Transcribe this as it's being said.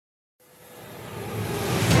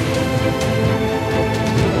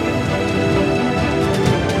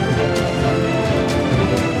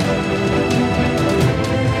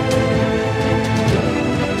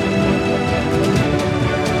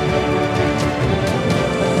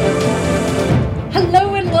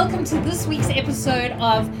to this week's episode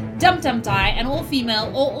of Dum Dum Die, an all-female,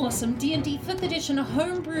 all-awesome D&D 5th edition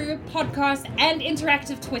homebrew podcast and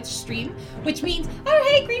interactive Twitch stream, which means, oh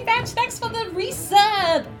hey Green Badge, thanks for the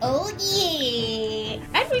resub! Oh yeah!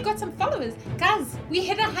 And we got some followers. Guys, we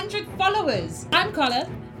hit 100 followers! I'm Carla.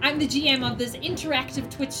 I'm the GM of this interactive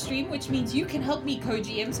Twitch stream, which means you can help me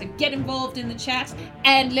co-GM, so get involved in the chat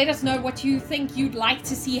and let us know what you think you'd like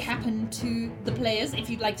to see happen to the players, if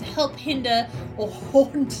you'd like to help, hinder, or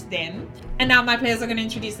haunt them. And now my players are going to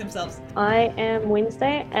introduce themselves. I am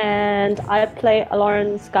Wednesday, and I play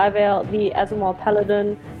Aloran Skyvale, the Azamar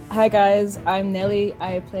Paladin. Hi guys, I'm Nelly.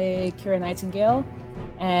 I play Kira Nightingale,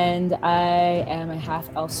 and I am a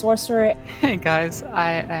half-elf sorcerer. Hey guys,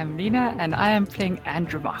 I am Lena, and I am playing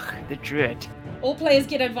Andromach, the druid. All players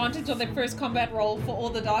get advantage on their first combat roll for all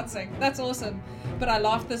the dancing. That's awesome. But I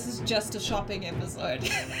laugh, this is just a shopping episode.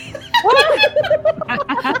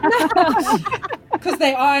 Because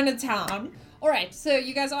they are in a town. Alright, so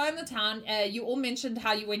you guys are in the town. You all mentioned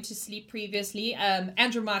how you went to sleep previously.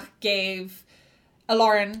 Andromach gave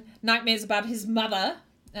Aloran nightmares about his mother,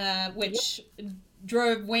 which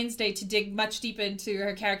drove Wednesday to dig much deeper into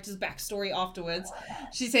her character's backstory afterwards.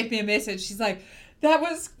 She sent me a message. She's like, that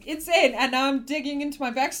was insane. And now I'm digging into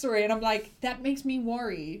my backstory. And I'm like, that makes me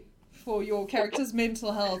worry for your character's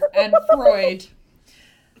mental health. And Freud.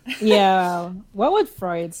 Yeah. What would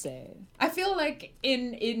Freud say? I feel like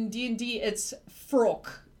in D&D it's Frok.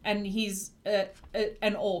 And he's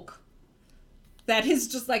an orc. That is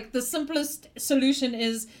just like the simplest solution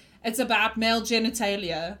is it's about male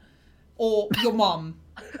genitalia. Or your mom,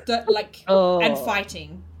 and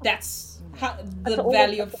fighting. That's the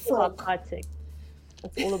value of Frog.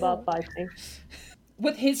 It's all about fighting.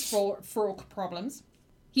 With his frog problems,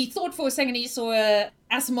 he thought for a second he saw a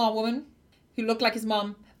Aasimar woman who looked like his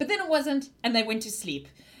mom, but then it wasn't, and they went to sleep.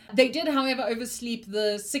 They did, however, oversleep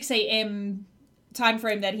the 6 a.m. time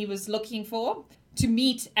frame that he was looking for to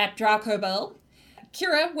meet at Dracobel.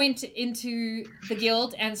 Kira went into the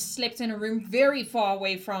guild and slept in a room very far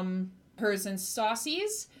away from hers and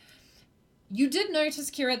Stacy's. You did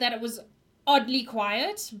notice, Kira, that it was oddly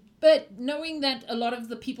quiet, but knowing that a lot of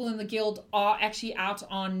the people in the guild are actually out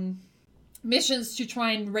on missions to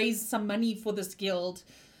try and raise some money for this guild,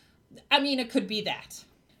 I mean, it could be that.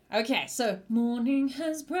 Okay, so morning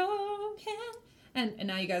has broken, and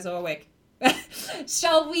now you guys are awake.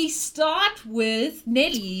 Shall we start with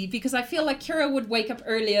Nelly? Because I feel like Kira would wake up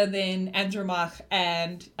earlier than Andromach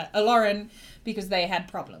and Aloran because they had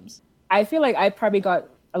problems. I feel like I probably got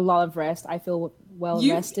a lot of rest. I feel well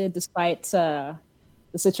rested despite the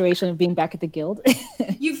situation of being back at the guild.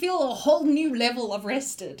 You feel a whole new level of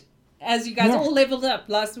rested as you guys all leveled up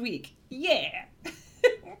last week. Yeah. I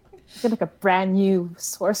feel like a brand new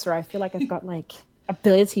sorcerer. I feel like I've got like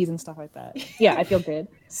abilities and stuff like that. Yeah, I feel good.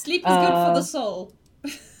 Sleep is good for the soul.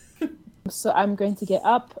 So I'm going to get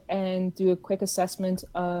up and do a quick assessment.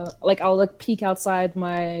 I'll peek outside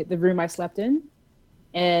the room I slept in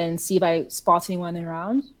and see if I spot anyone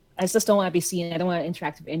around. I just don't want to be seen. I don't want to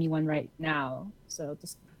interact with anyone right now. So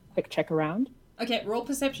just quick check around. Okay, roll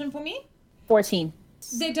perception for me. 14.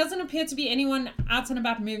 There doesn't appear to be anyone out and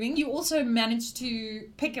about moving. You also managed to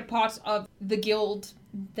pick a part of the guild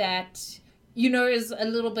that you know is a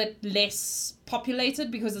little bit less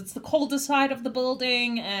populated because it's the colder side of the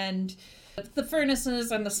building and the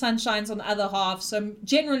furnaces and the sun shines on the other half. So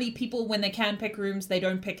generally people, when they can pick rooms, they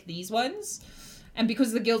don't pick these ones. And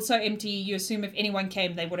because the guild's so empty, you assume if anyone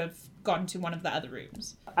came, they would have gone to one of the other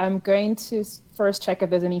rooms. I'm going to first check if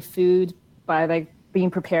there's any food by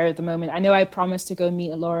being prepared at the moment. I know I promised to go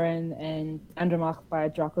meet Aloran and Andromach by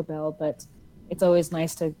Dracobel, but it's always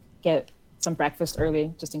nice to get some breakfast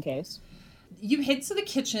early, just in case. You head to the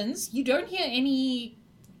kitchens. You don't hear any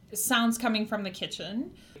sounds coming from the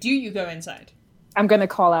kitchen. Do you go inside? I'm going to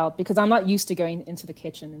call out because I'm not used to going into the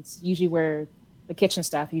kitchen. It's usually where the kitchen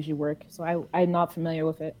staff usually work, so I'm not familiar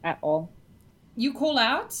with it at all. You call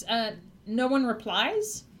out, no one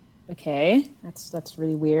replies. Okay, that's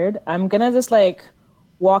really weird. I'm gonna just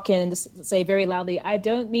walk in and just say very loudly, I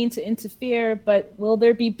don't mean to interfere, but will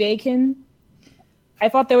there be bacon? I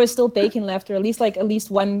thought there was still bacon left, or at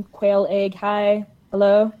least one quail egg. Hi,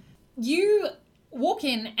 hello? You walk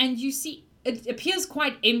in and you see it appears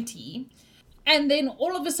quite empty, and then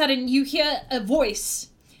all of a sudden you hear a voice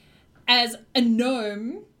as a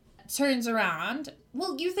gnome turns around.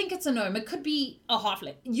 Well, you think it's a gnome. It could be a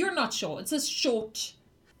halfling. You're not sure. It's a short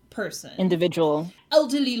person. Individual.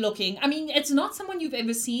 Elderly looking. I mean, it's not someone you've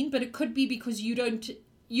ever seen, but it could be because you didn't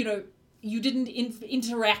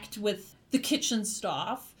interact with the kitchen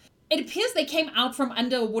staff. It appears they came out from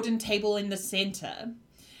under a wooden table in the center.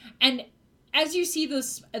 And as you see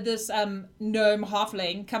this gnome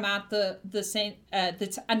halfling come out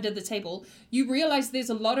under the table, you realize there's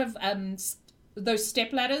a lot of those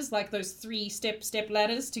step ladders, like those 3-step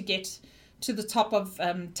ladders to get to the top of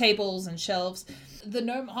tables and shelves. The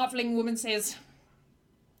gnome halfling woman says,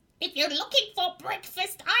 "If you're looking for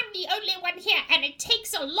breakfast, I'm the only one here, and it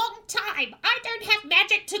takes a long time. I don't have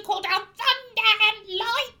magic to call down thunder and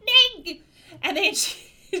lightning." And then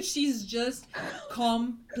she's just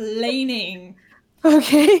complaining.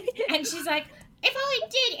 Okay. And she's like, "If I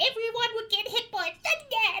did, everyone would get hit by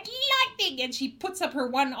thunder and lightning." and she puts up her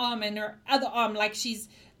one arm and her other arm like she's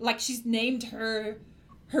named her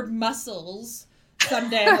muscles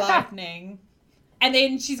Thunder and Lightning. And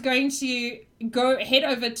then she's going to head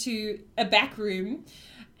over to a back room,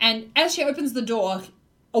 and as she opens the door,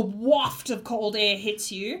 a waft of cold air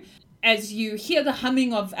hits you as you hear the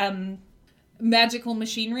humming of magical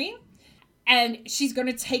machinery, and she's going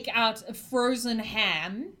to take out a frozen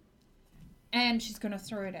ham and she's going to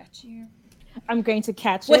throw it at you. I'm going to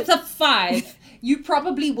catch With it. a 5, you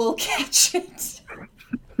probably will catch it.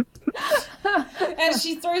 And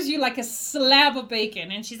she throws you like a slab of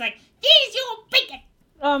bacon, and she's like, "Here's your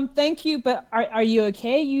bacon." Thank you, but are you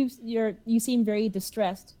okay? You seem very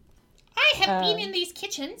distressed. I have been in these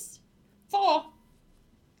kitchens for...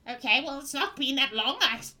 Okay, well, it's not been that long.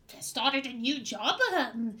 I started a new job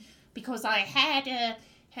because I had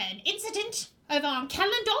an incident over on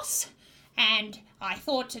Kalandos, and I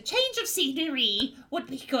thought a change of scenery would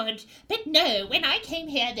be good. But no, when I came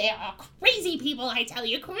here, there are crazy people, I tell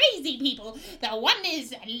you, crazy people. The one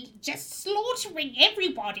is just slaughtering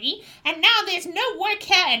everybody, and now there's no work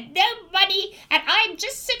here and no money, and I'm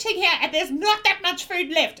just sitting here, and there's not that much food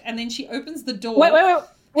left. and then she opens the door.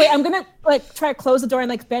 Wait, I'm gonna try to close the door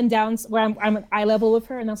and bend down where I'm at eye level with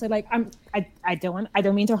her, and I'll say I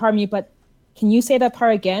don't mean to harm you, but can you say that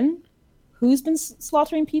part again? Who's been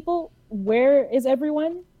slaughtering people? Where is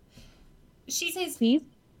everyone? She says, Please?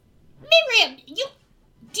 "Miriam, you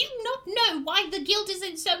do not know why the guild is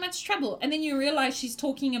in so much trouble." And then you realize she's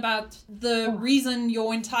talking about the reason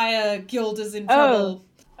your entire guild is in trouble.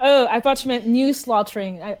 Oh, I thought you meant new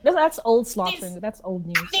slaughtering. That's old slaughtering. That's old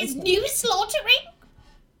news. There's Okay. new slaughtering?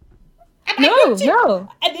 Am I going to... No.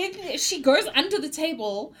 And then she goes under the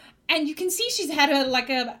table, and you can see she's had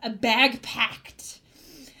a bag packed.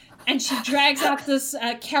 And she drags out this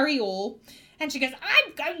carry-all. And she goes,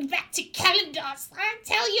 "I'm going back to Kalandos. I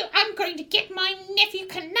tell you, I'm going to get my nephew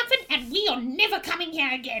Knuffin, and we are never coming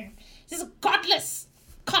here again. This is a godless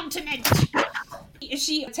continent."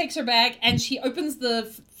 She takes her bag, and she opens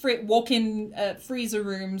the walk-in freezer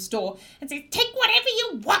room's door And says, "Take whatever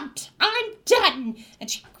you want. I'm done." and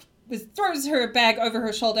she throws her bag over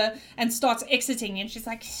her shoulder and starts exiting. And she's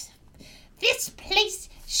like, "This place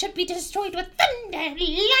should be destroyed with thunder and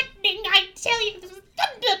lightning. I tell you,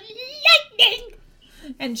 thunder and lightning."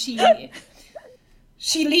 and she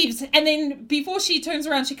leaves. And then before she turns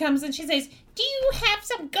around, she comes and she says, "Do you have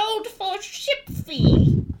some gold for ship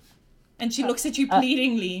fee?" and she looks at you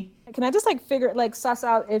pleadingly. Can I just suss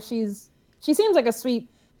out if she seems like a sweet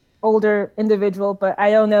older individual, but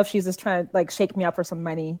I don't know if she's just trying to shake me up for some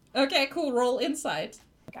money. Okay, cool. Roll insight.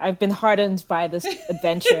 I've been hardened by this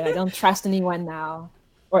adventure. I don't trust anyone now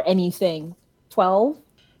or anything. 12?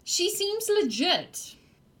 She seems legit.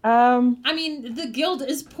 I I mean, the guild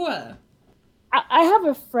is poor. have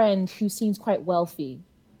a friend who seems quite wealthy.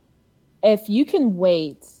 If you can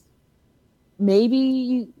wait,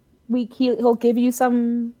 maybe he'll give you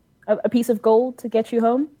a piece of gold to get you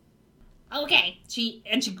home. Okay. She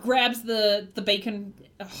grabs the bacon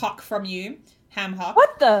hock from you, ham hock.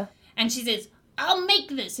 What the? And she says, "I'll make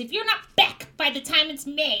this. If you're not back by the time it's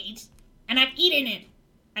made, and I've eaten it,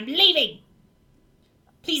 I'm leaving.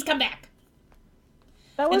 Please come back."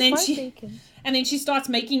 That was And then my bacon. And then she starts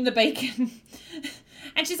making the bacon.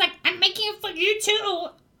 And she's like, "I'm making it for you too.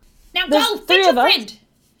 Now There's go, 3 fetch your of us. friend."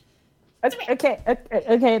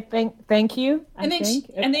 Okay. Thank you. And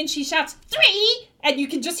then she shouts, 3? and you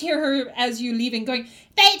can just hear her as you leaving going,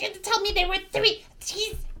 They didn't tell me there were 3.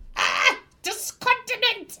 She's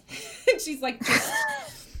discontinent. and she's like just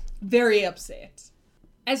very upset.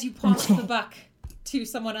 As you pass the buck to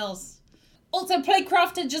someone else. Also,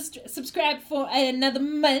 Playcrafter just subscribed for another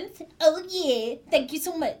month. Oh yeah, thank you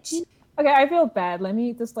so much. Okay, I feel bad. Let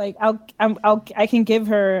me just I can give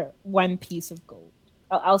her 1 piece of gold.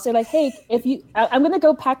 I'll say hey, if you, I'm gonna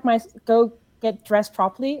go get dressed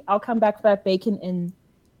properly. I'll come back for that bacon in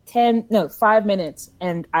 5 minutes,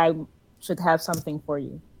 and I should have something for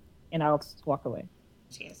you. And I'll just walk away.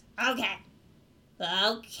 She goes, okay.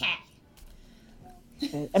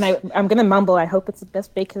 And I'm gonna mumble. I hope it's the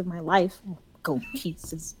best bacon of my life. Gold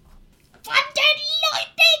pieces. Thunder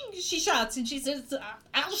she shouts and she says,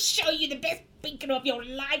 I'll show you the best bacon of your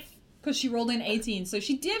life. because she rolled an 18, so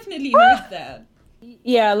she definitely heard that.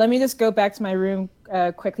 Yeah, let me just go back to my room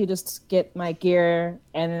quickly, just get my gear,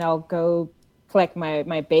 and then I'll go collect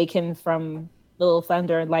my bacon from Little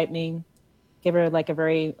Thunder and Lightning, give her like a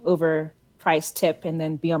very overpriced tip, and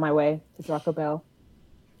then be on my way to Draco Bell.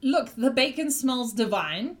 Look, the bacon smells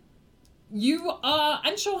divine. You are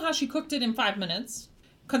unsure how she cooked it in 5 minutes,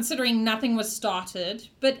 considering nothing was started.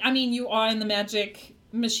 But, I mean, you are in the Magic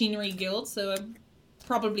Machinery Guild, so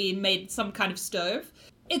probably made some kind of stove.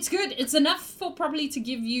 It's good. It's enough for probably to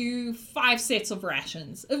give you 5 sets of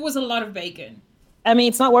rations. It was a lot of bacon. I mean,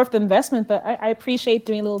 it's not worth the investment, but I appreciate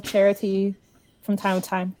doing a little charity from time to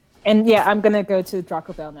time. And yeah, I'm going to go to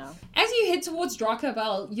Draco Bell now. As you head towards Draco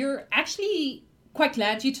Bell, you're actually quite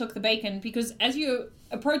glad you took the bacon, because as you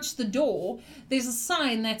approach the door, there's a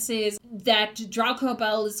sign that says that Draco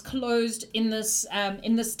Bell is closed in this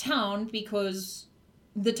town because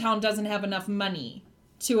the town doesn't have enough money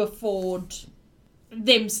to afford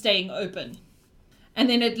them staying open. And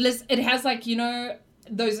then it has, like, you know,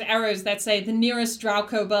 those arrows that say the nearest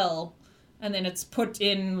Draco Bell, and then it's put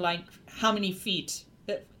in like how many feet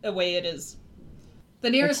away it is. The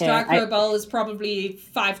nearest Draco Bell is probably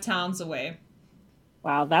 5 towns away.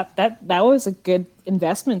 Wow, that was a good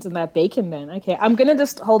investment in that bacon then. Okay, I'm going to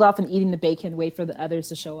just hold off on eating the bacon, wait for the others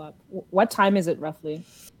to show up. What time is it roughly?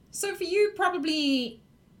 So for you, probably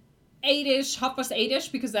 8-ish, 8:30-ish,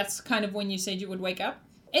 because that's kind of when you said you would wake up.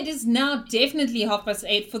 It is now definitely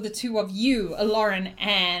 8:30 for the two of you, Aloran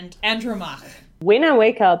and Andromach. When I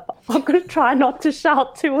wake up, I'm going to try not to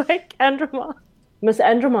shout to wake Andromach. Miss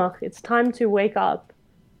Andromach, it's time to wake up.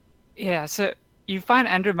 Yeah, so you find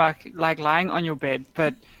Andromach like lying on your bed,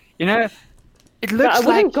 but you know, it looks I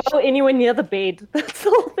wouldn't like go anywhere near the bed. That's the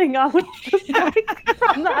whole thing. I would just like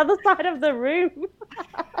from the other side of the room.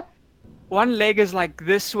 one leg is like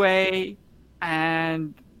this way,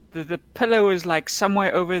 and the pillow is like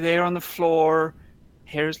somewhere over there on the floor.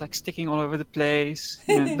 Hair is like sticking all over the place.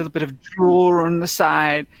 You know, a little bit of drool on the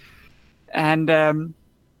side, and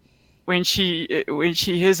when she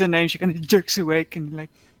hears her name, she kind of jerks awake and like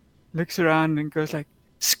looks around and goes like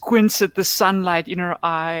squints at the sunlight in her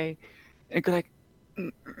eye and goes like,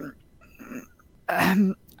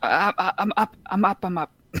 I'm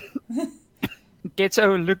up. Gets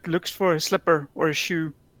over, looks for a slipper or a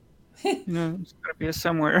shoe. You know, it's gotta be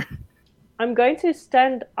somewhere. I'm going to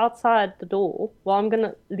stand outside the door while I'm going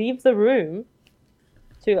to leave the room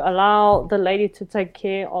to allow the lady to take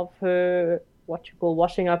care of her,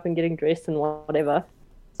 washing up and getting dressed and whatever.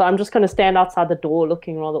 So I'm just going to stand outside the door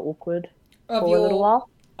looking rather awkward for a little while.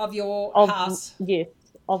 Of your house? Yes,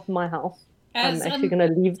 of my house. I'm actually going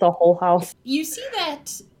to leave the whole house. You see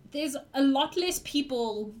that there's a lot less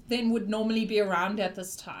people than would normally be around at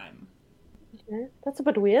this time. Yeah, that's a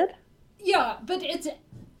bit weird. Yeah, but it's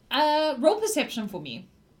roll perception for me.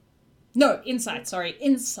 No, insight, sorry.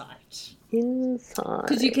 Insight. Inside.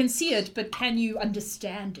 Because you can see it, but can you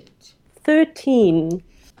understand it? 13.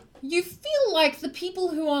 You feel like the people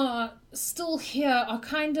who are still here are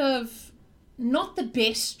kind of not the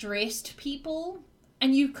best dressed people.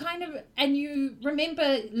 And you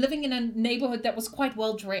remember living in a neighborhood that was quite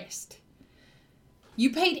well dressed.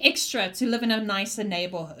 You paid extra to live in a nicer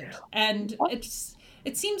neighborhood. And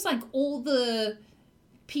it seems like all the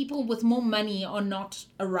people with more money are not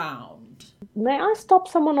around. May I stop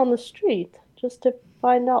someone on the street just to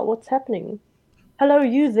find out what's happening? Hello,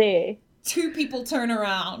 you there? 2 people turn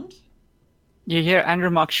around. You hear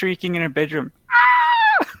Andromach shrieking in her bedroom.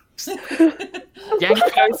 Yank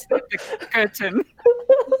close the curtain.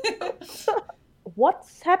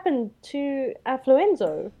 What's happened to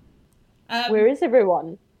Affluenzo? Where is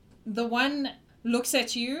everyone? The one looks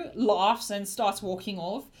at you, laughs, and starts walking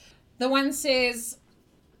off. The one says,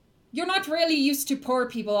 "You're not really used to poor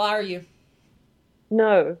people, are you?"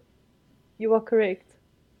 No, you are correct.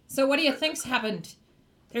 So what do you think's happened?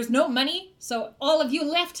 There's no money, so all of you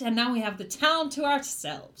left, and now we have the town to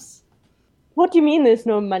ourselves. What do you mean there's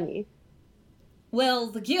no money? Well,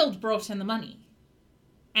 the guild brought in the money.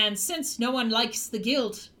 And since no one likes the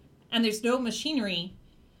guild, and there's no machinery,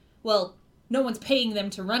 well, no one's paying them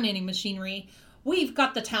to run any machinery, we've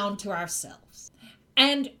got the town to ourselves.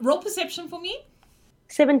 And roll perception for me.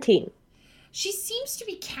 17. She seems to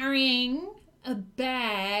be carrying a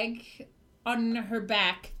bag on her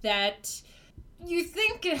back that you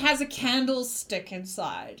think it has a candlestick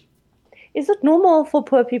inside. Is it normal for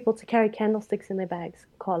poor people to carry candlesticks in their bags,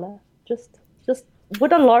 Carla? Just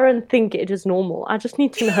would a Lauren think it is normal? I just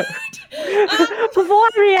need to know. Before I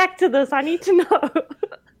react to this, I need to know.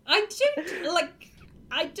 I don't,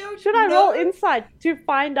 I don't Should I know. roll insight to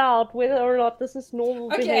find out whether or not this is normal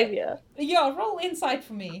Okay. behavior? Yeah, roll insight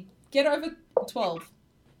for me. Get over 12.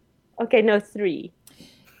 Okay, no, 3.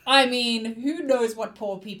 I mean, who knows what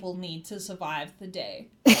poor people need to survive the day?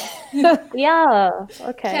 Yeah,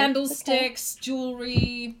 okay. Candlesticks,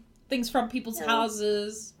 jewelry, things from people's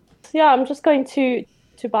houses. Yeah, I'm just going to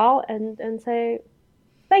bow and say,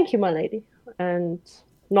 thank you, my lady. And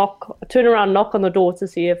turn around, knock on the door to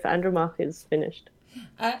see if Andromache is finished.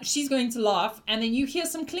 She's going to laugh, and then you hear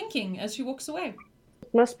some clinking as she walks away.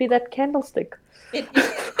 It must be that candlestick.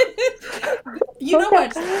 You know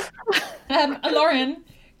what? Lauren,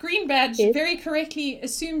 Green Badge Yes? very correctly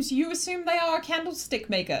assume they are a candlestick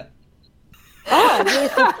maker. Oh,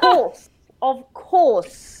 yes, of course. Of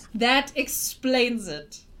course. That explains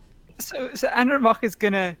it. So Andromache is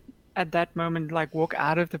gonna, at that moment, like walk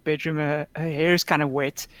out of the bedroom. Her hair is kind of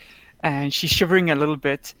wet, and she's shivering a little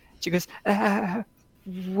bit. She goes,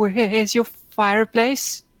 "Where's your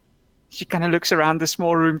fireplace?" She kind of looks around the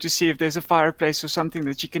small room to see if there's a fireplace or something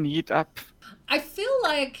that she can heat up. I feel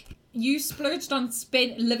like you splurged on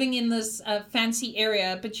living in this fancy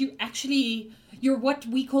area, but you're what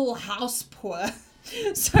we call house poor.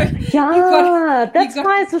 So Yeah, that's got-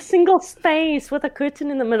 why it's a single space with a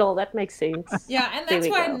curtain in the middle. That makes sense. yeah, and There that's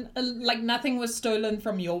we why go. like nothing was stolen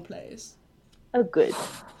from your place. Oh, good.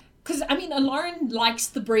 Because I mean, Lauren likes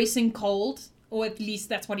the bracing cold, or at least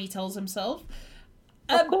that's what he tells himself.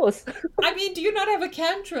 Of course. I mean, do you not have a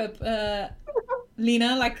cantrip,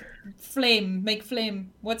 Lena? Like make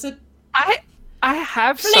flame. What's it? I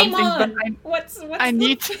have Flame something, on. but What's I the-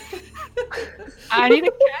 need I need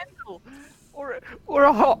a candle, or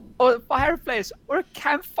a fireplace, or a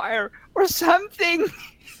campfire, or something.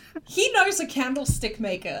 He knows a candlestick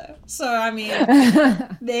maker, so I mean,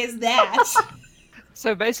 there's that.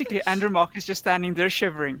 So basically, Andromache is just standing there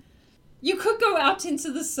shivering. You could go out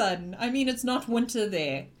into the sun. I mean, it's not winter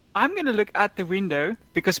there. I'm gonna look out the window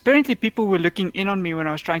because apparently people were looking in on me when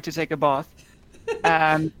I was trying to take a bath,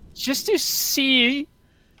 just to see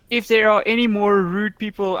if there are any more rude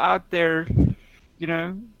people out there, you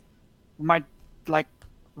know, who might like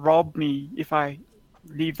rob me if I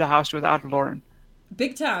leave the house without Lauren.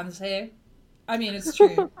 Big towns, hey? I mean, it's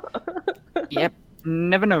true. Yep,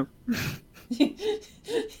 never know.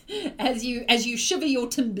 as you shiver your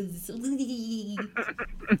timbers.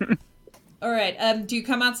 All right. Do you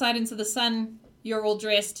come outside into the sun? You're all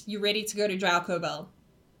dressed. You ready to go to Draucobel?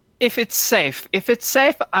 If it's safe,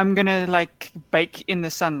 I'm gonna like bake in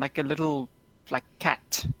the sun like a little like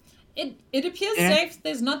cat. It appears Yeah. safe.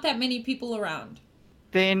 There's not that many people around.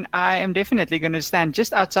 Then I am definitely gonna stand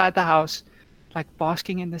just outside the house, like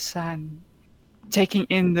basking in the sun, taking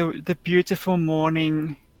in the beautiful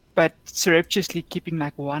morning, but surreptitiously keeping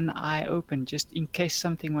like one eye open just in case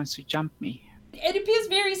something wants to jump me. It appears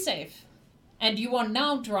very safe. And you are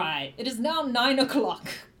now dry. It is now 9 o'clock.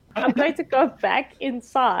 I'm going to go back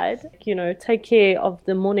inside, take care of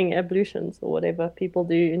the morning ablutions or whatever people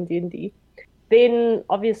do in D&D. Then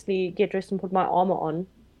obviously get dressed and put my armor on,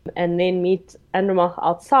 and then meet Andromache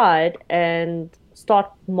outside and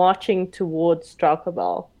start marching towards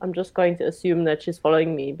Draucobel. I'm just going to assume that she's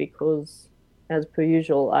following me because, as per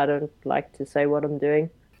usual, I don't like to say what I'm doing.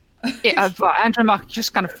 Yeah, but Andromache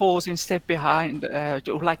just kind of falls in step behind, or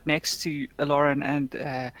like next to Lauren,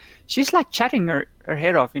 and she's like chatting her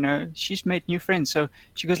head off. She's made new friends, so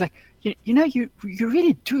she goes like, you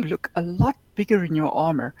really do look a lot bigger in your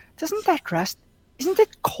armor. Doesn't that rust? Isn't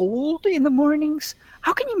it cold in the mornings?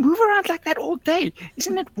 How can you move around like that all day?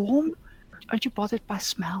 Isn't it warm? Aren't you bothered by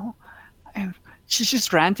smell? And she's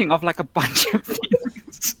just ranting off like a bunch of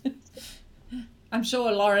things. I'm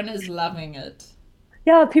sure Lauren is loving it.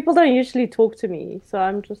 Yeah, people don't usually talk to me, so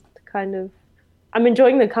I'm just I'm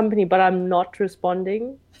enjoying the company, but I'm not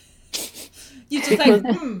responding. You just like,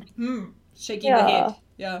 shaking the Yeah. head.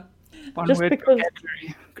 Yeah. One Just word because-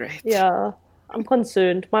 vocabulary. Great. Yeah, I'm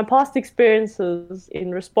concerned. My past experiences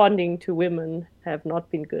in responding to women have not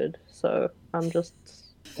been good, so I'm just...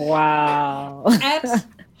 Wow. At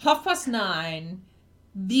 9:30,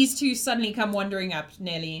 these two suddenly come wandering up,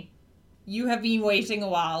 Nelly. You have been waiting a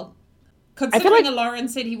while. Considering Lauren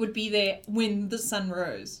said he would be there when the sun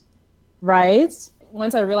rose. Right?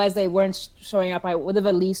 Once I realized they weren't showing up, I would have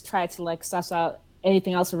at least tried to suss out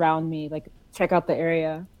anything else around me, check out the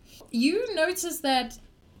area. You notice that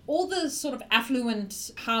all the sort of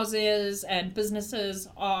affluent houses and businesses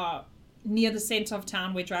are near the center of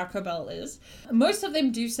town where Draucobel is. Most of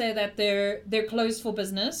them do say that they're closed for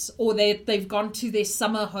business, or they've gone to their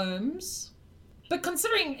summer homes. But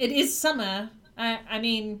considering it is summer, I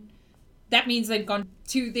mean, that means they've gone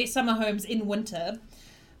to their summer homes in winter.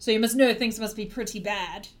 So you must know things must be pretty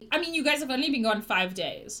bad. I mean, you guys have only been gone 5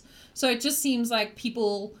 days. So it just seems like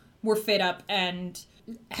people were fed up and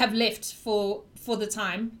have left for the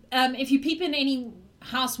time. If you peep in any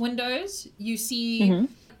house windows, you see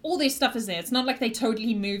all their stuff is there. It's not like they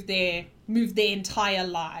totally moved their entire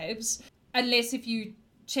lives. Unless if you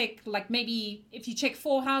check, like maybe if you check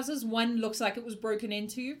 4 houses, one looks like it was broken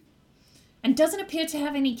into and doesn't appear to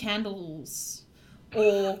have any candles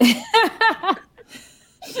or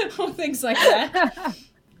or things like that.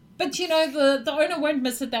 But you know, the owner won't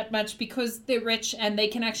miss it that much because they're rich and they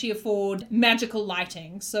can actually afford magical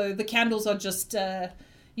lighting. So the candles are just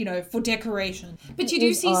for decoration. But you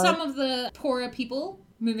do see some of the poorer people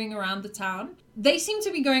moving around the town. They seem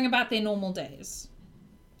to be going about their normal days.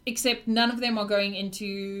 Except none of them are going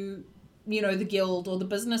into, the guild or the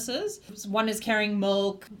businesses. One is carrying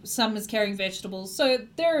milk, some is carrying vegetables. So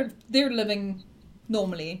they're living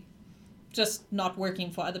normally, just not working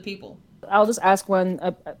for other people. I'll just ask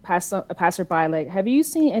a passerby, like, have you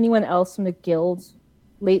seen anyone else from the guild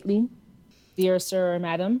lately, dear sir or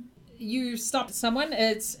madam? You stop someone,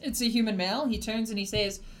 it's a human male. He turns and he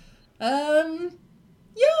says,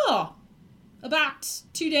 yeah, about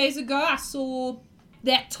 2 days ago I saw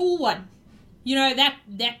that tall one. You know,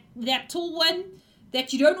 that tall one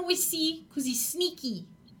that you don't always see because he's sneaky.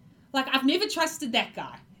 Like, I've never trusted that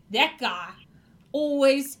guy. That guy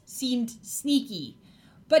always seemed sneaky.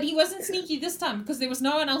 But he wasn't sneaky this time because there was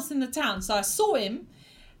no one else in the town. So I saw him,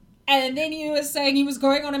 and then he was saying he was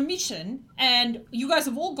going on a mission, and you guys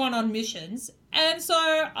have all gone on missions, and so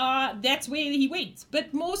that's where he went.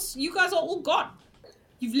 But most, you guys are all gone.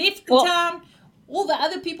 You've left the town. All the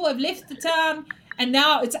other people have left the town. And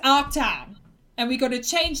now it's our town. And we're going to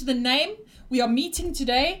change the name. We are meeting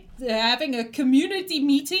today. They're having a community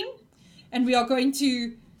meeting. And we are going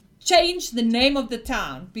to change the name of the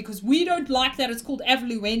town. Because we don't like that it's called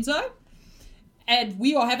Avaluenzo. And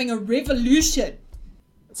we are having a revolution.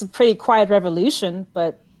 It's a pretty quiet revolution,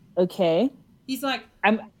 but okay. He's like,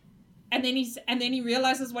 and then he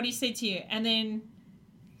realizes what he said to you. And then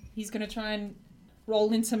he's going to try and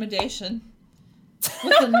roll intimidation.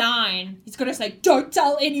 With a 9, he's going to say, don't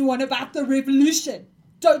tell anyone about the revolution.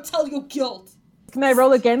 Don't tell your guild. Can I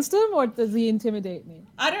roll against him, or does he intimidate me?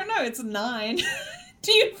 I don't know. It's a 9.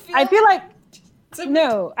 Do you feel I feel like...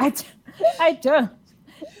 No, I don't.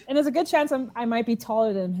 And there's a good chance I might be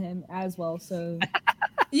taller than him as well, so...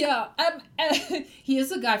 Yeah, he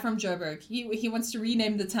is a guy from Joburg. He wants to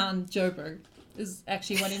rename the town Joburg, is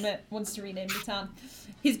actually what he wants to rename the town.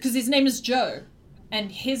 Because his name is Joe. And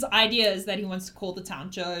his idea is that he wants to call the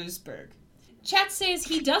town Joesburg. Chat says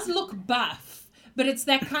he does look buff, but it's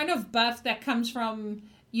that kind of buff that comes from,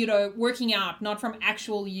 working out, not from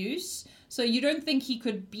actual use. So you don't think he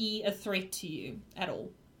could be a threat to you at all.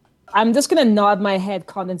 I'm just going to nod my head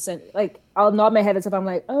condescending. Like, I'll nod my head as if I'm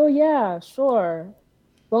like, oh yeah, sure.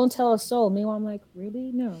 Won't tell a soul. Meanwhile, I'm like,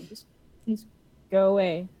 really? No, just please go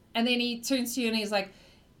away. And then he turns to you and he's like,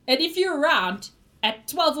 and if you're around... At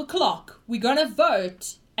 12 o'clock, we're going to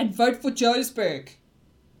vote and vote for Joesburg.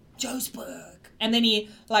 Joesburg. And then he,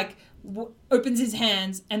 opens his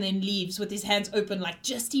hands and then leaves with his hands open, like,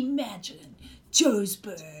 just imagine,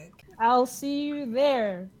 Joesburg. I'll see you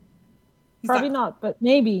there. He's Probably like, not, but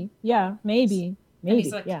maybe. Yeah, maybe. And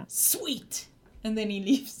he's like, yeah. Sweet. And then he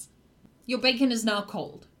leaves. Your bacon is now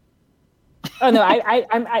cold. Oh, no,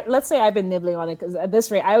 I let's say I've been nibbling on it, because at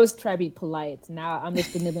this rate, I was trying to be polite. Now I'm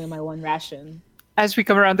just been nibbling on my one ration. As we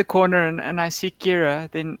come around the corner and I see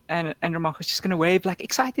Kira, then and Ramak is just going to wave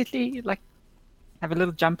excitedly, have a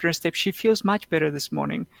little jump in her step. She feels much better this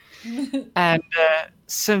morning. And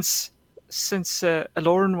since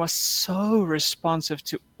Lauren was so responsive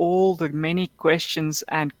to all the many questions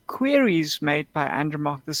and queries made by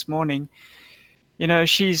Andromache this morning,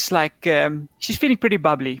 she's she's feeling pretty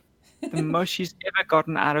bubbly. The most she's ever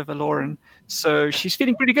gotten out of a Lauren. So she's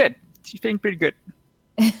feeling pretty good.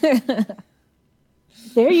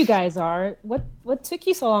 There you guys are. What took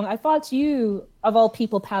you so long? I thought you, of all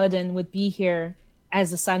people, Paladin, would be here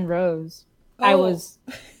as the sun rose. Oh. I was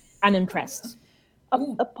unimpressed.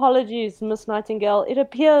 Apologies, Miss Nightingale. It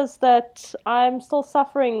appears that I'm still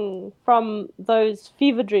suffering from those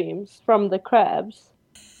fever dreams from the crabs.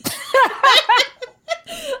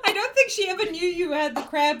 I don't think she ever knew you had the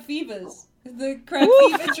crab fevers. The crab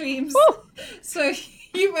fever dreams. So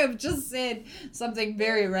you have just said something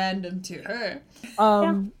very random to her.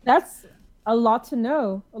 That's a lot to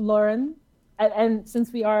know, Lauren. And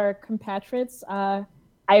since we are compatriots, I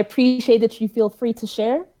appreciate that you feel free to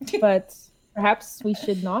share, but perhaps we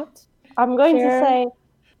should not. I'm going to say,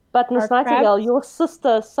 but Miss Nightingale, your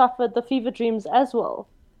sister suffered the fever dreams as well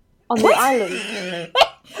on the island.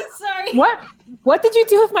 Sorry. What did you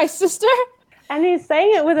do with my sister? And he's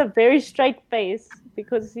saying it with a very straight face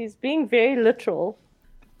because he's being very literal.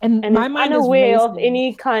 And And my is mind unaware is of racing.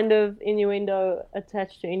 any kind of innuendo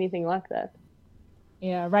attached to anything like that.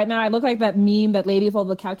 Yeah, right now I look like that meme, that lady with all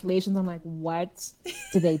the calculations. I'm like, what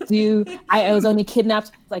did they do? I was only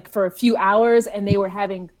kidnapped like for a few hours, and they were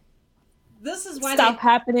having This is why stuff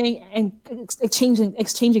happening and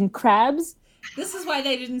exchanging crabs. This is why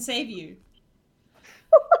they didn't save you.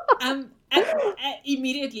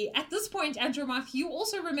 Immediately at this point, Andromache, you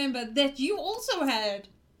also remember that you also had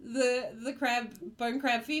the bone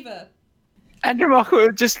crab fever. Andromache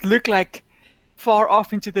will just look like far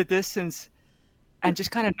off into the distance and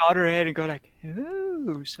just kind of nod her head and go like,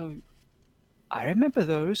 oh, so I remember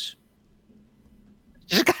those.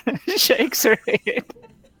 Just kind of shakes her head.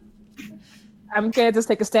 I'm gonna just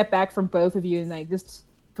take a step back from both of you and like just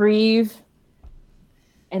breathe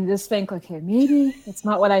and just think, okay, maybe it's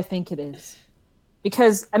not what I think it is.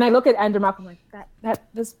 Because, and I look at Andromache, I'm like, that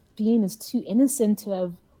this being is too innocent to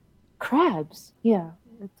have crabs. Yeah,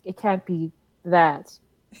 it can't be that.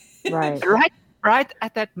 Right. Right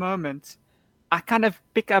at that moment, I kind of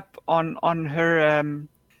pick up on her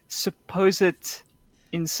supposed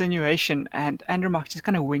insinuation, and Andromache just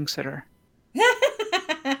kind of winks at her.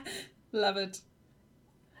 Love it.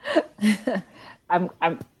 I'm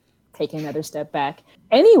taking another step back.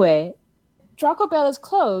 Anyway, Draco Bell is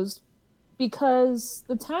closed because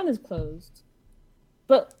the town is closed.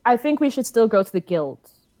 But I think we should still go to the guild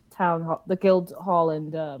hall,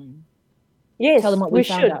 and Yes, tell them what we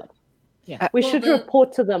found should. out. We Well, should the-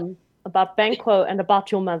 report to them about Banquo and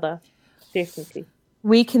about your mother. Definitely.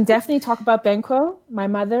 We can definitely talk about Banquo. My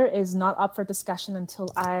mother is not up for discussion until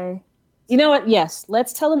You know what? Yes,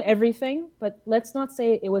 let's tell them everything, but let's not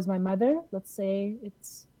say it was my mother. Let's say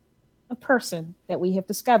it's a person that we have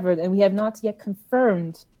discovered, and we have not yet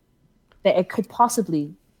confirmed that it could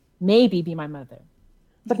possibly, maybe be my mother.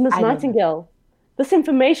 But Miss I don't know. Nightingale, this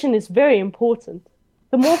information is very important.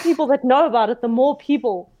 The more people that know about it, the more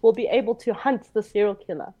people will be able to hunt the serial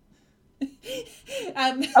killer.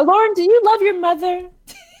 Lauren, do you love your mother?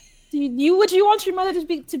 Would you want your mother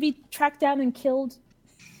to be tracked down and killed?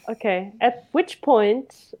 Okay, at which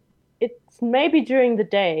point, it's maybe during the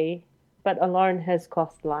day, but Alarin has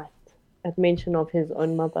cast light at mention of his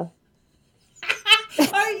own mother.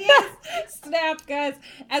 Oh yes! Snap, guys.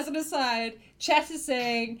 As an aside, chat is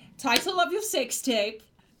saying title of your sex tape.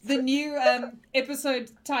 The new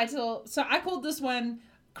episode title. So I called this one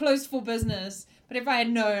 "Closed for Business," but if I had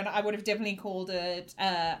known, I would have definitely called it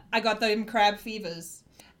 "I Got Them Crab Fevers."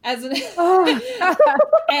 As an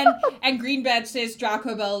and Green Badge says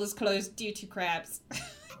Draco Bell is closed due to crabs.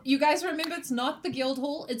 You guys remember, it's not the guild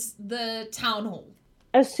hall; it's the town hall.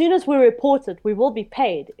 As soon as we report it, we will be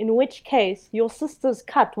paid, in which case your sister's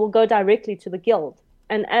cut will go directly to the guild.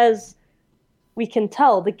 And as we can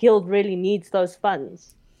tell, the guild really needs those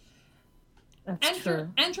funds. That's true.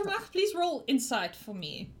 Andromache, please roll insight for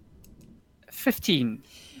me. 15.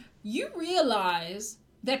 You realize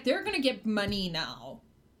that they're gonna get money now,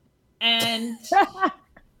 and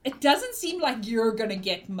it doesn't seem like you're gonna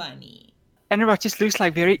get money. Andromache just looks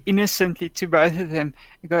like very innocently to both of them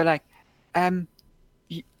and go like,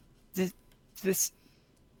 this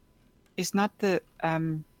is not the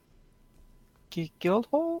guild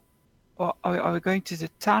hall? Or are we going to the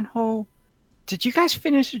town hall? Did you guys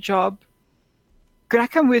finish the job? Could I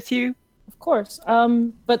come with you? Of course.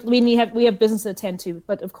 But we have business to attend to.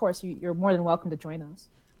 But of course, you're more than welcome to join us.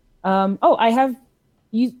 Have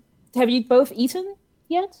you both eaten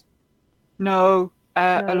yet? No,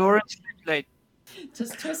 Lauren's late.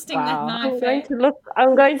 Just twisting Wow. that I'm knife.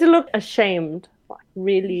 going to look ashamed. Like,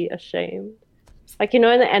 really ashamed. Like, in the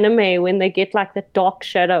anime when they get like the dark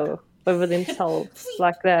shadow over themselves,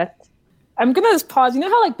 like that. I'm gonna just pause. You know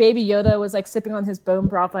how like Baby Yoda was like sipping on his bone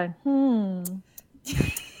broth, like, I'm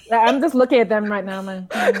just looking at them right now. I'm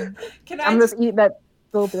like, I'm just eating that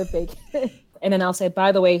little bit of bacon, and then I'll say,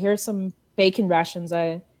 by the way, here's some bacon rations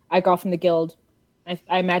I got from the guild.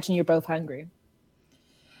 I imagine you're both hungry.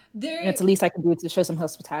 And it's the least I can do to show some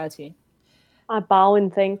hospitality. I bow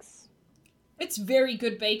in thanks. It's very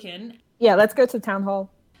good bacon. Yeah, let's go to the town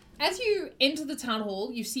hall. As you enter the town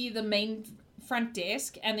hall, you see the main front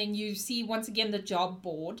desk, and then you see once again the job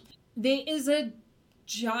board. There is a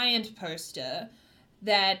giant poster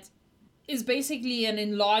that is basically an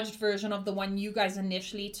enlarged version of the one you guys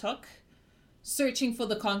initially took, searching for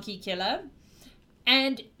the Conky Killer.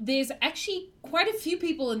 And there's actually quite a few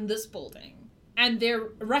people in this building, and they're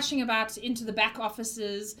rushing about into the back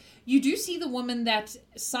offices. You do see the woman that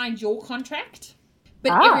signed your contract,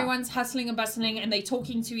 But everyone's hustling and bustling, and they're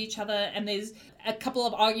talking to each other, and there's a couple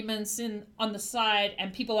of arguments on the side,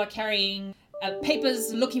 and people are carrying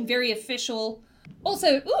papers looking very official.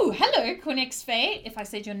 Also, hello, Quinix Faye. If I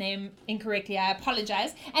said your name incorrectly, I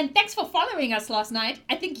apologize. And thanks for following us last night.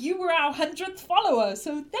 I think you were our 100th follower,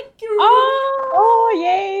 so thank you. Oh,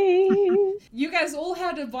 yay. You guys all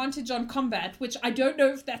had advantage on combat, which I don't know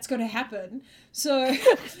if that's going to happen. So,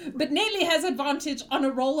 but Nelly has advantage on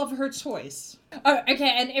a roll of her choice. Oh,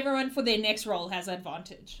 okay, and everyone for their next roll has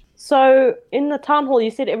advantage. So, in the town hall,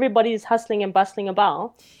 you said everybody's hustling and bustling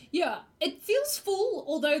about. Yeah, it feels full,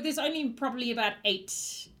 although there's only probably about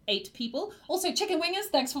eight people. Also, Chicken Wingers,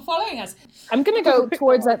 thanks for following us. I'm gonna go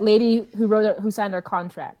towards that lady who signed our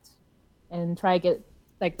contract and try to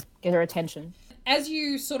get her attention. As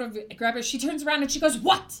you sort of grab her, she turns around and she goes,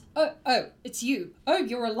 "What? Oh, it's you. Oh,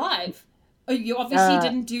 you're alive. Oh, you obviously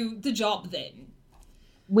didn't do the job then."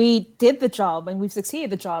 We did the job and we've succeeded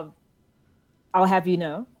the job. I'll have you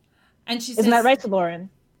know. And she Isn't says, that right, Lauren?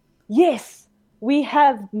 Yes. We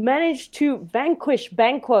have managed to vanquish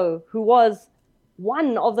Banquo, who was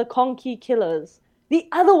one of the Conky killers. The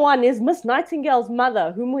other one is Miss Nightingale's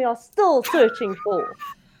mother, whom we are still searching for.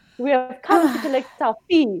 We have come to collect our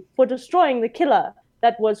fee for destroying the killer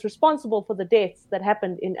that was responsible for the deaths that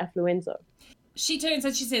happened in Affluenzo. She turns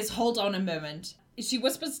and she says, "Hold on a moment." She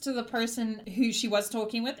whispers to the person who she was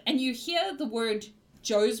talking with, and you hear the word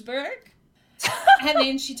Joesburg. And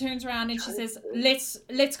then she turns around and she says,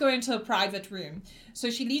 let's go into a private room.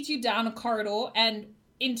 So she leads you down a corridor and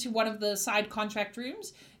into one of the side contract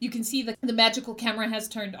rooms. You can see the magical camera has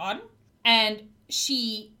turned on, and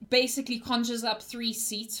she basically conjures up 3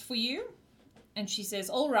 seats for you. And she says,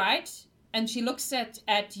 "All right." And she looks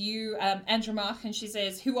at you, Andromach, and she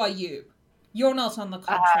says, "Who are you? You're not on the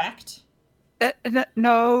contract."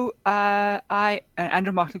 No,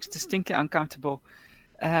 Andromach looks distinctly uncomfortable.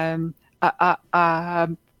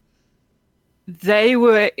 They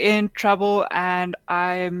were in trouble, and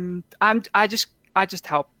I just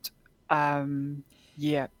helped. I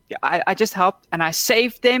just helped, and I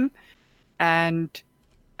saved them, and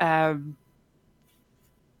I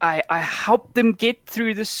helped them get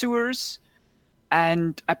through the sewers,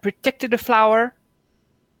 and I protected a flower,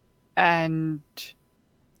 and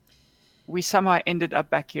we somehow ended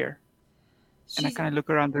up back here. And I kind of look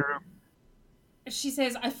around the room. She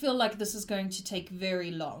says, "I feel like this is going to take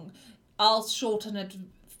very long. I'll shorten it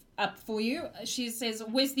up for you." She says,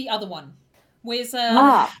 "Where's the other one? Where's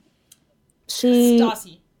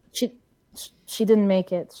Stacy?" She didn't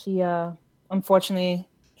make it. Unfortunately,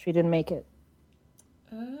 she didn't make it.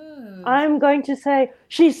 Oh. I'm going to say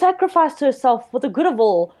she sacrificed herself for the good of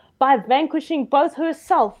all by vanquishing both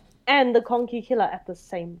herself and the Conky killer at the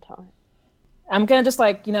same time. I'm gonna just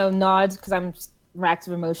nod because I'm racked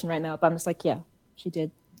of emotion right now, but I'm just like, yeah, she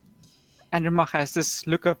did. Andromach has this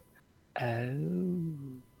look of,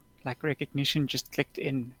 like recognition just clicked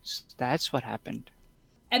in. That's what happened.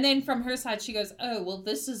 And then from her side, she goes, "Oh, well,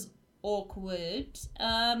 this is awkward.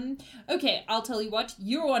 Okay, I'll tell you what.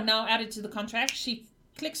 You are now added to the contract." She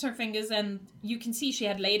clicks her fingers, and you can see she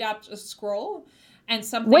had laid out a scroll, and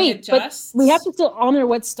something adjusts. But we have to still honor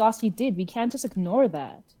what Stassi did. We can't just ignore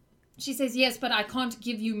that. She says, "Yes, but I can't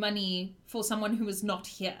give you money for someone who is not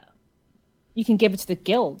here." You can give it to the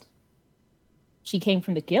guild. She came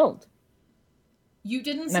from the guild. You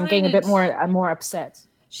didn't and sign it. I'm getting I'm more upset.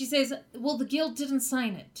 She says, "Well, the guild didn't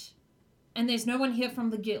sign it. And there's no one here from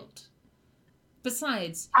the guild.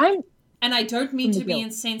 Besides, and I don't mean to be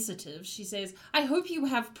insensitive," she says, "I hope you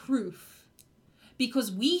have proof.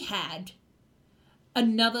 Because we had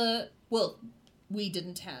another, well, we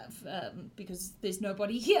didn't have, because there's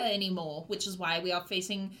nobody here anymore, which is why we are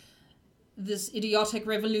facing this idiotic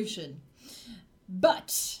revolution.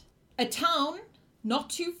 But a town not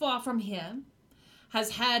too far from here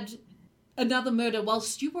has had another murder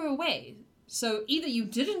whilst you were away. So either you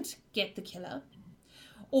didn't get the killer,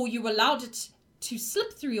 or you allowed it to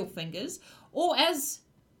slip through your fingers, or as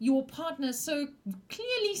your partner so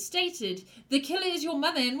clearly stated, the killer is your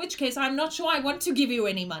mother, in which case I'm not sure I want to give you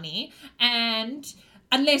any money, and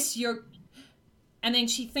unless you're..." And then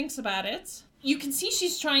she thinks about it. You can see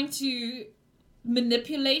she's trying to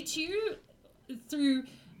manipulate you through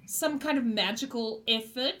some kind of magical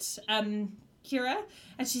effort, Kira,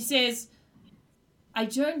 and she says, "I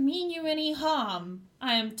don't mean you any harm.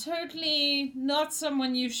 I am totally not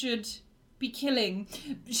someone you should be killing."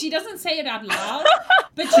 She doesn't say it out loud,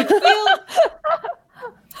 but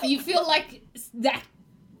you feel like that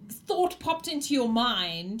thought popped into your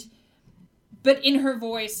mind, but in her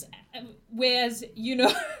voice, whereas,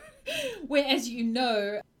 Whereas, you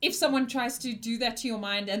know, if someone tries to do that to your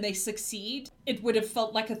mind and they succeed, it would have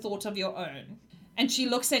felt like a thought of your own. And she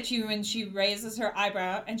looks at you and she raises her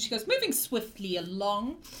eyebrow and she goes, moving swiftly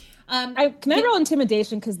along. Can I roll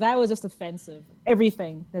intimidation? Because that was just offensive.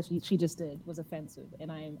 Everything that she just did was offensive, and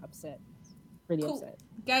I am upset. Pretty Cool. upset.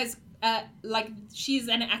 Guys, like, she's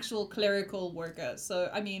an actual clerical worker, so,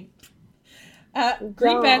 I mean,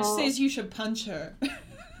 Green Badge says you should punch her.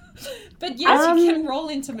 But yes, you can roll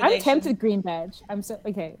intimidation. I'm tempted, Green Badge.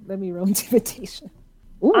 Okay, let me roll intimidation.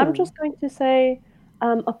 Ooh. I'm just going to say,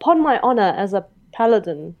 upon my honor as a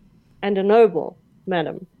paladin and a noble,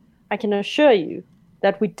 madam, I can assure you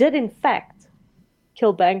that we did in fact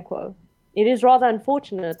kill Banquo. It is rather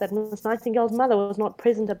unfortunate that Miss Nightingale's mother was not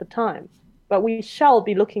present at the time, but we shall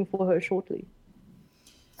be looking for her shortly.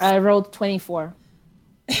 I rolled 24.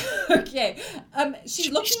 Okay. She's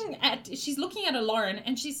looking at Aloran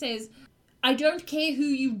and she says, I don't care who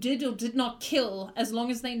you did or did not kill as long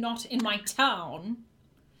as they're not in my town.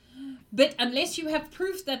 But unless you have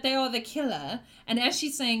proof that they are the killer, and as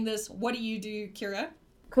she's saying this, what do you do, Kira?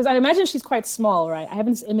 Because I imagine she's quite small, right? I have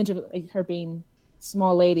this image of like, her being a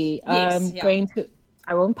small lady. Yes,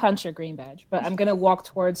 I won't punch her, Green Badge, but I'm going to walk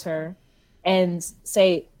towards her and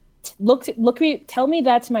say, look me, tell me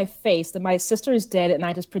that to my face, that my sister is dead and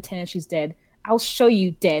I just pretend she's dead. I'll show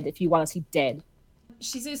you dead if you want to see dead.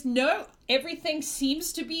 She says, no, everything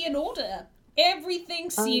seems to be in order. Everything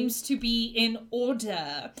seems to be in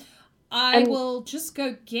order. I will just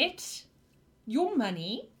go get your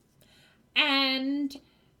money. And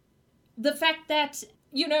the fact that,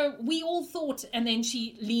 you know, we all thought, and then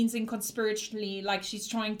she leans in conspiratorially like she's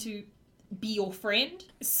trying to be your friend.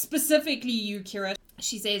 Specifically you, Kira.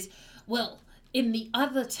 She says, well, in the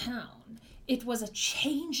other town, it was a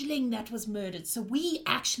changeling that was murdered. So we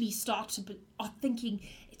actually are thinking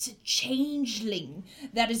it's a changeling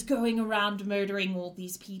that is going around murdering all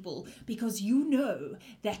these people. Because you know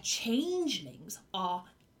that changelings are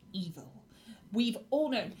evil. We've all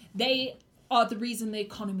known. They are the reason the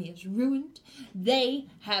economy is ruined. They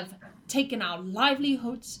have taken our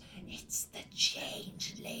livelihoods. It's the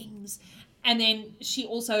changelings. And then she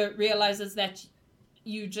also realizes that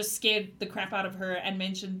you just scared the crap out of her and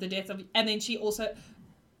mentioned the death of... And then she also...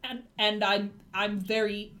 And I'm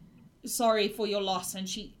very sorry for your loss. And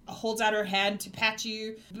she holds out her hand to pat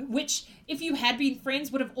you, which, if you had been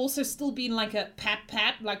friends, would have also still been like a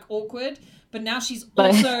pat, like awkward. But now she's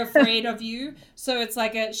also afraid of you. So it's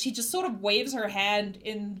like she just sort of waves her hand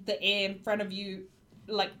in the air in front of you,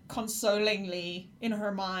 like consolingly in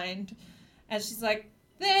her mind. And she's like,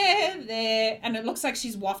 there. And it looks like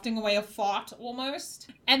she's wafting away a fart almost.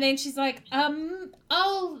 And then she's like,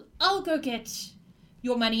 I'll go get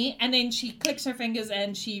your money. And then she clicks her fingers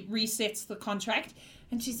and she resets the contract.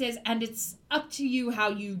 And she says, and it's up to you how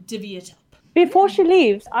you divvy it up. Before she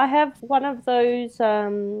leaves, I have one of those,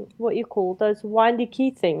 those windy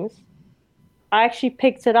key things. I actually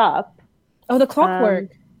picked it up. Oh, the clockwork.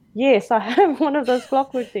 Yes, I have one of those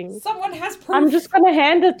clockwork things. Someone has proof. I'm just going to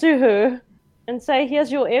hand it to her and say,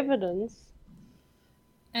 here's your evidence.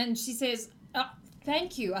 And she says,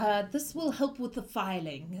 thank you. This will help with the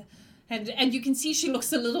filing. And you can see she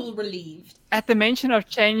looks a little relieved. At the mention of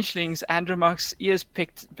changelings, Andromach's ears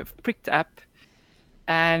pricked up.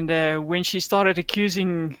 And when she started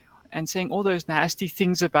accusing and saying all those nasty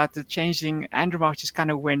things about the changeling, Andromach just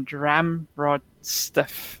kind of went ramrod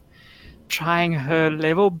stiff, trying her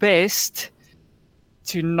level best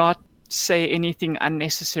to not say anything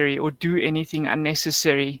unnecessary or do anything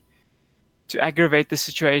unnecessary to aggravate the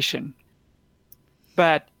situation.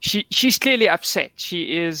 But she's clearly upset.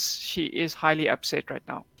 She is highly upset right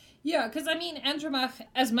now. Yeah, because I mean, Andromach,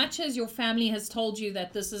 as much as your family has told you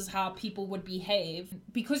that this is how people would behave,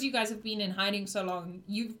 because you guys have been in hiding so long,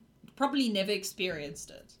 you've probably never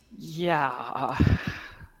experienced it. Yeah.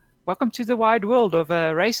 Welcome to the wide world of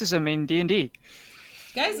racism in D&D.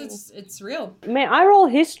 Guys, it's real. May I roll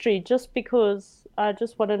history just because I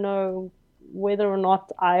just want to know whether or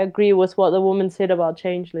not I agree with what the woman said about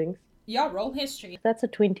changelings? Yeah, roll history. That's a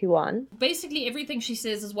 21. Basically, everything she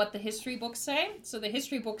says is what the history books say. So the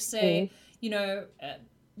history books say,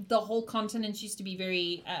 the whole continent used to be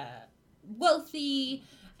very wealthy,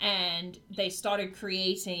 and they started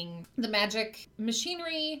creating the magic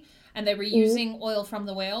machinery, and they were using oil from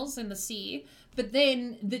the whales in the sea. But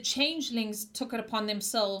then the changelings took it upon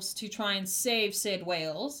themselves to try and save said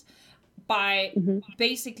whales by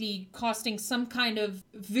basically casting some kind of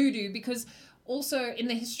voodoo, because also in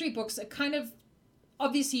the history books, it kind of,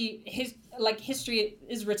 obviously, history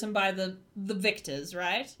is written by the victors,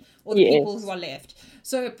 right? Or the people who are left.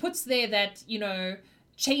 So it puts there that,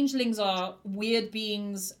 changelings are weird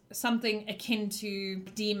beings, something akin to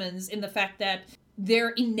demons in the fact that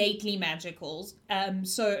they're innately magical.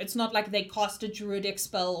 So it's not like they cast a druidic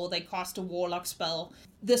spell or they cast a warlock spell.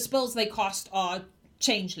 The spells they cast are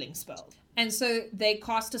changeling spells. And so they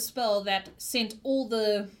cast a spell that sent all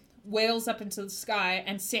the whales up into the sky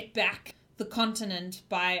and set back the continent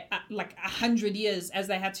by like 100 years, as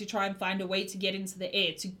they had to try and find a way to get into the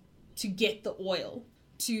air to get the oil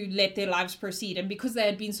to let their lives proceed. And because they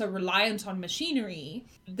had been so reliant on machinery,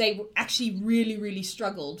 they actually really, really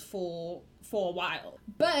struggled for a while.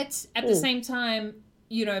 But at the same time,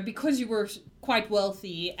 you know, because you were quite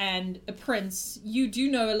wealthy and a prince, you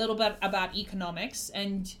do know a little bit about economics,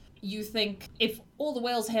 and you think if all the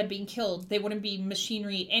whales had been killed, there wouldn't be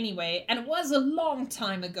machinery anyway, and it was a long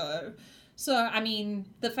time ago. So, I mean,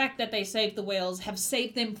 the fact that they saved the whales have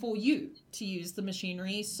saved them for you to use the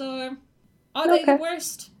machinery. So, are they the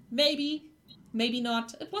worst? Maybe. Maybe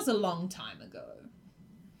not. It was a long time ago.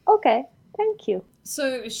 Okay, thank you.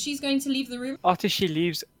 So, she's going to leave the room? After she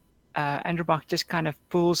leaves, Andromach just kind of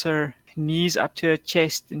pulls her knees up to her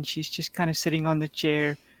chest, and she's just kind of sitting on the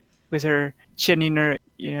chair with her chin in her,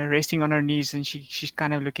 you know, resting on her knees, and she's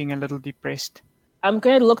kind of looking a little depressed. I'm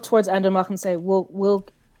going to look towards Andromach and say, we'll,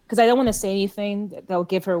 because I don't want to say anything that'll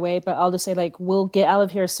give her away, but I'll just say, like, we'll get out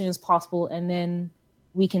of here as soon as possible, and then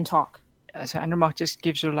we can talk. So Andromach just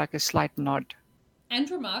gives her like a slight nod.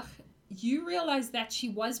 Andromach, you realize that she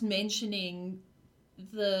was mentioning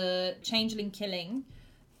the changeling killing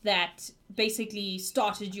that basically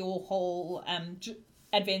started your whole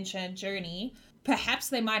adventure and journey. Perhaps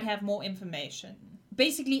they might have more information.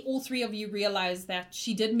 Basically, all three of you realize that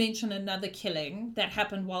she did mention another killing that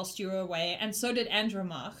happened whilst you were away, and so did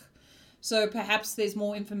Andromach. So perhaps there's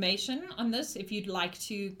more information on this if you'd like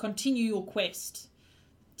to continue your quest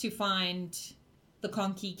to find the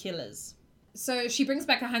Conky killers. So she brings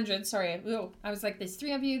back 100. Sorry, I was like, there's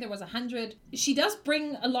 3 of you. There was 100. She does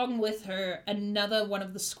bring along with her another one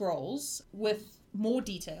of the scrolls with more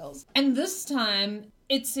details. And this time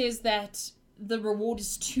it says that the reward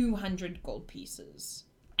is 200 gold pieces.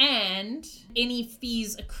 And any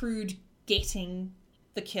fees accrued getting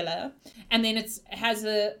the killer. And then it has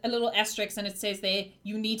a little asterisk and it says there,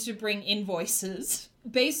 you need to bring invoices.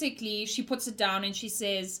 Basically, she puts it down and she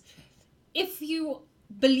says, if you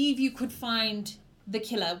believe you could find the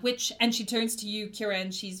killer, and she turns to you, Kira,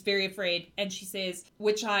 and she's very afraid, and she says,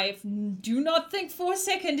 which I do not think for a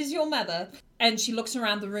second is your mother. And she looks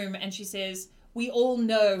around the room and she says, we all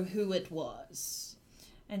know who it was.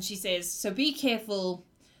 And she says, so be careful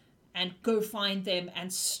and go find them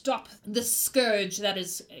and stop the scourge that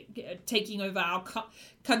is taking over our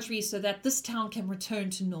country so that this town can return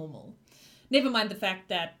to normal. Never mind the fact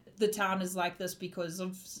that the town is like this because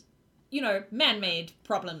of, you know, man-made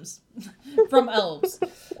problems from elves.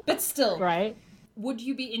 But still, right? Would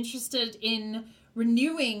you be interested in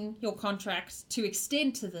renewing your contract to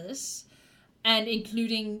extend to this and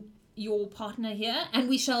including your partner here? And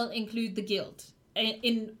we shall include the guild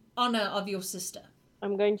in honor of your sister.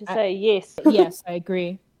 I'm going to say yes. Yes, I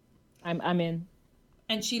agree. I'm in.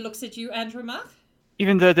 And she looks at you, Andromach.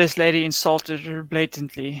 Even though this lady insulted her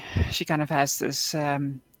blatantly, she kind of has this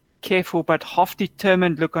careful but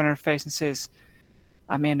half-determined look on her face and says,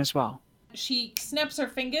 I'm in as well. She snaps her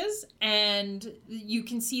fingers and you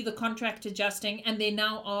can see the contract adjusting, and there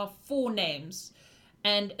now are 4 names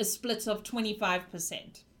and a split of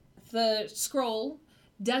 25%. The scroll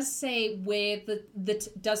does say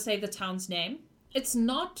does say the town's name. It's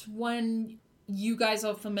not one you guys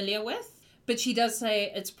are familiar with, but she does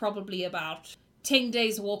say it's probably about 10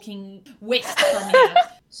 days walking west from here.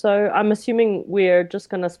 So I'm assuming we're just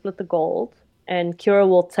going to split the gold, and Kira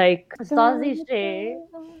will take Stazi's share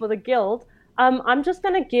for the guild. I'm just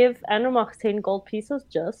going to give Andromach 10 gold pieces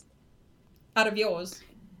just. Out of yours?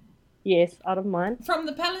 Yes, out of mine. From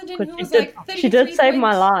the paladin who was like 33 She did save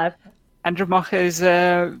my life. Andromach is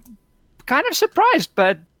kind of surprised,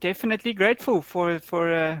 but definitely grateful for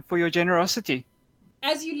your generosity.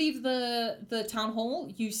 As you leave the town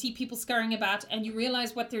hall, you see people scurrying about, and you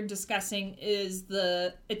realize what they're discussing is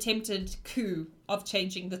the attempted coup of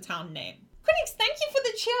changing the town name. Critics, thank you for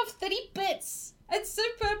the cheer of 30 bits. It's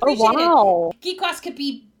super appreciated. Oh, wow.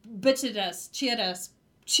 Geekwaskapi bitted us, cheered us,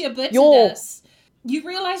 cheer-bitted us. You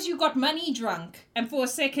realize you got money drunk, and for a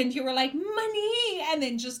second you were like, money, and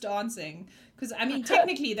then just dancing. Because, I mean,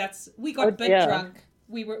 technically we got drunk.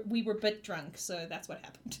 We were bit drunk, so that's what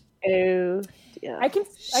happened. Oh, yeah. I can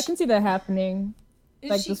see that happening.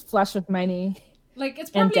 Like this flash of money. Like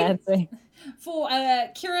it's probably and dancing. For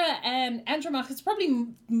Kira and Andromach, it's probably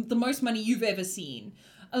the most money you've ever seen.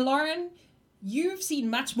 Lauren, you've seen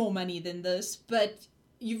much more money than this, but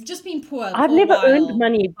You've just been poor. I've for a never while. earned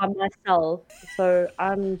money by myself, so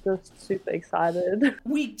I'm just super excited.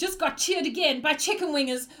 We just got cheered again by Chicken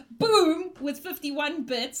Wingers, boom, with 51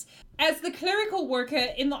 bits, as the clerical worker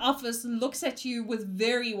in the office looks at you with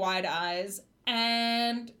very wide eyes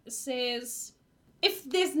and says, if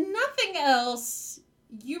there's nothing else,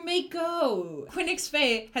 you may go. Quinix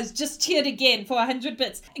Faye has just cheered again for 100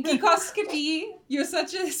 bits. Gikoskity, you're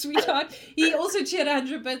such a sweetheart. He also cheered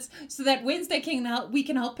 100 bits so that Wednesday we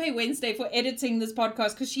can help pay Wednesday for editing this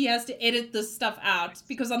podcast, because she has to edit this stuff out.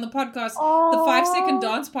 Because on the podcast, the 5-second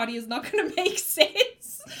dance party is not going to make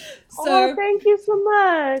sense. So thank you so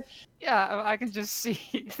much. Yeah, I can just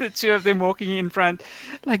see the two of them walking in front,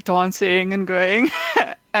 like dancing and going.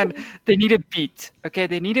 And they need a beat, okay?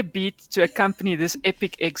 They need a beat to accompany this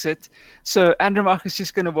epic exit. So Andromach is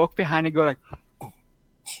just going to walk behind and go like...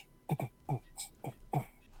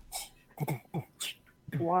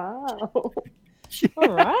 Wow. All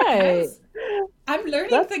right. I'm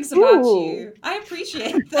learning That's things cool. about you. I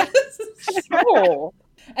appreciate this. Sure.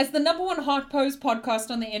 As the #1 hard pose podcast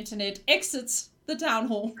on the internet exits the town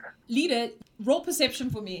hall, leader, roll perception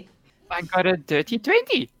for me. I got a dirty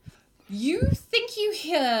 20. You think you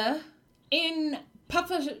hear in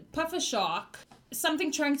Puffer Shark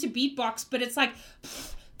something trying to beatbox, but it's like,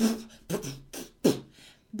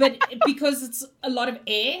 but because it's a lot of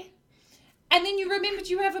air. And then you remembered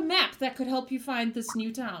you have a map that could help you find this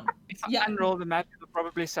new town. If I unroll the map, it'll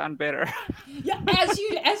probably sound better. Yeah, as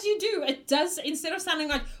you do, it does, instead of sounding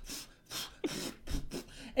like,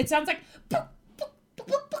 it sounds like.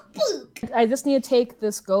 I just need to take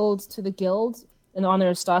this gold to the guild in honor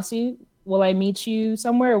of Stassi. Will I meet you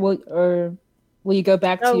somewhere, or will you go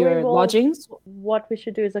back to your lodgings? What we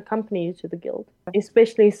should do is accompany you to the guild,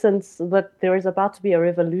 especially since that there is about to be a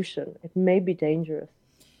revolution. It may be dangerous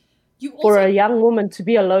for a young woman to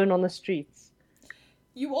be alone on the streets.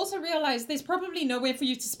 You also realize there's probably nowhere for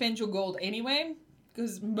you to spend your gold anyway,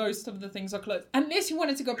 because most of the things are closed, unless you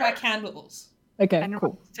wanted to go buy candles. Okay, And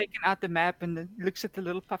cool. taking out the map and then looks at the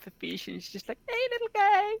little puffer fish and she's just like, hey, little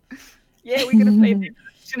guy. Yeah, we're going to play this.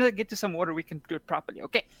 As soon as I get to some water, we can do it properly.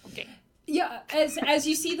 Okay. Yeah, as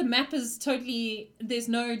you see, the map is totally, there's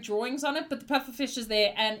no drawings on it, but the pufferfish is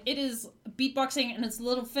there, and it is beatboxing, and its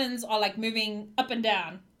little fins are like moving up and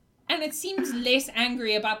down. And it seems less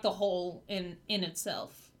angry about the hole in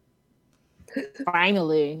itself.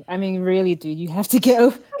 Finally. I mean, really, dude, you have to go.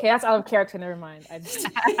 Okay, that's out of character. Never mind. I just...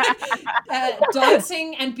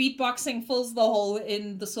 Dancing and beatboxing fills the hole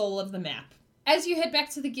in the soul of the map. As you head back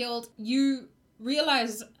to the guild, you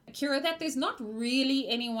realize, Kira, that there's not really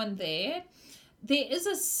anyone there. There is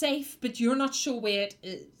a safe, but you're not sure where it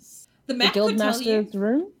is. The map could tell you. Guildmaster's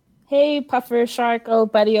room? Hey, Puffer, Shark, oh,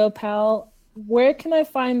 buddy, oh, pal. Where can I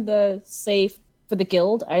find the safe for the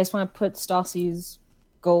guild? I just want to put Stassi's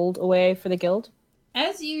gold away for the guild.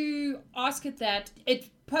 As you ask it that, it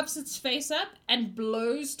puffs its face up and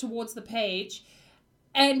blows towards the page.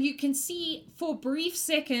 And you can see for a brief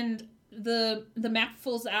second the map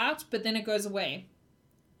falls out, but then it goes away.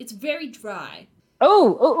 It's very dry.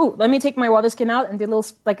 Oh, let me take my water skin out and do a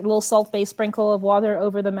little salt-based sprinkle of water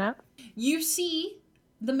over the map. You see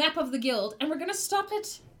the map of the guild, and we're going to stop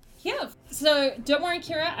it here. So don't worry,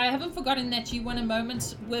 Kira, I haven't forgotten that you won a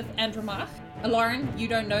moment with Andromach. Lauren, you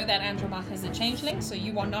don't know that Andromach is a changeling, so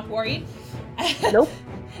you are not worried. Nope.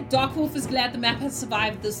 Darkwolf is glad the map has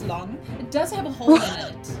survived this long. It does have a hole in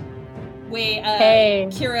it where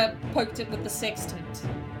Kira poked it with the sextant.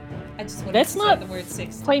 I just wanted to say the word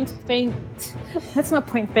sextant. Let's not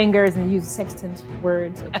point fingers and use sextant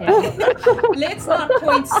words. Okay? Let's not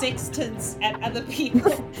point sextants at other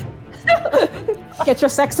people. Get your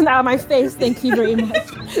sextant out of my face. Thank you very much.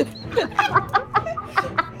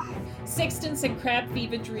 Sextants and crab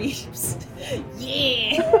fever dreams.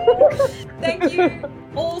 Yeah. Thank you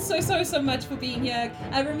all so much for being here.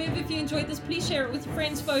 Remember, if you enjoyed this, please share it with your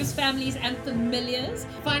friends, foes, families, and familiars.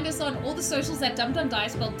 Find us on all the socials at DumDumDie,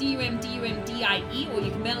 spelled DUMDUMDIE, or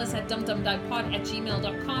you can mail us at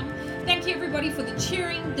dumdumdiepod@gmail.com. Thank you, everybody, for the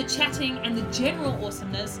cheering, the chatting, and the general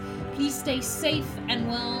awesomeness. Please stay safe and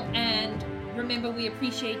well, and remember, we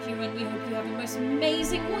appreciate you, and we hope you have a most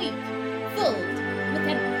amazing week.